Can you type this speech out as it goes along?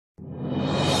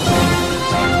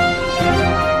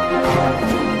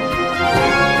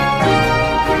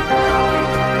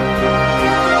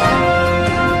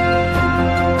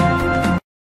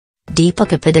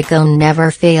Deepika Padukone never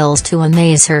fails to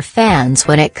amaze her fans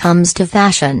when it comes to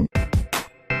fashion.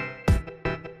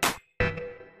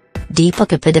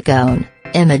 Deepika Padukone,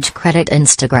 image credit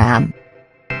Instagram.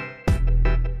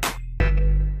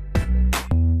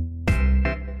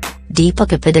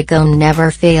 Deepika Padukone never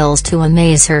fails to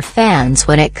amaze her fans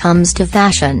when it comes to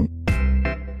fashion.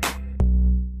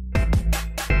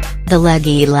 The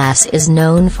leggy lass is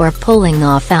known for pulling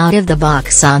off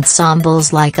out-of-the-box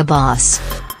ensembles like a boss.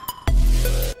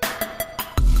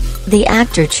 The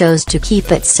actor chose to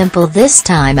keep it simple this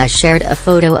time as shared a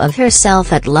photo of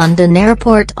herself at London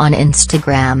Airport on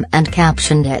Instagram and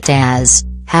captioned it as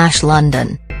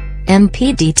 #London.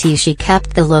 MPDT. She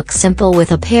kept the look simple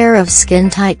with a pair of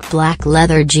skin-tight black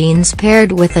leather jeans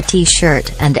paired with a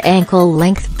t-shirt and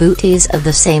ankle-length booties of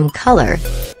the same color.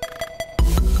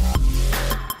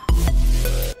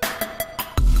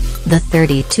 The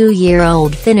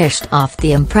 32-year-old finished off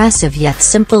the impressive yet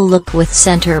simple look with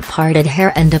center-parted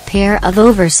hair and a pair of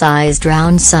oversized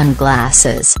round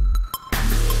sunglasses.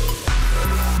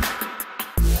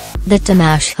 The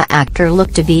Tamasha actor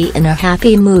looked to be in a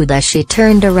happy mood as she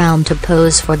turned around to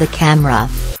pose for the camera.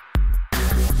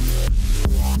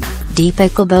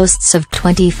 Deepika boasts of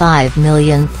 25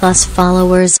 million plus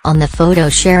followers on the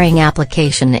photo-sharing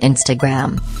application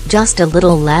Instagram, just a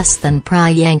little less than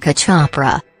Priyanka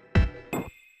Chopra.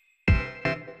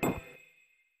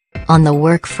 On the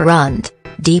work front,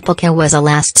 Deepika was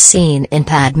last seen in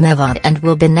Padmavat and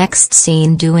will be next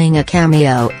seen doing a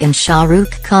cameo in Shah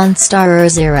Rukh Khan's Star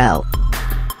Zero.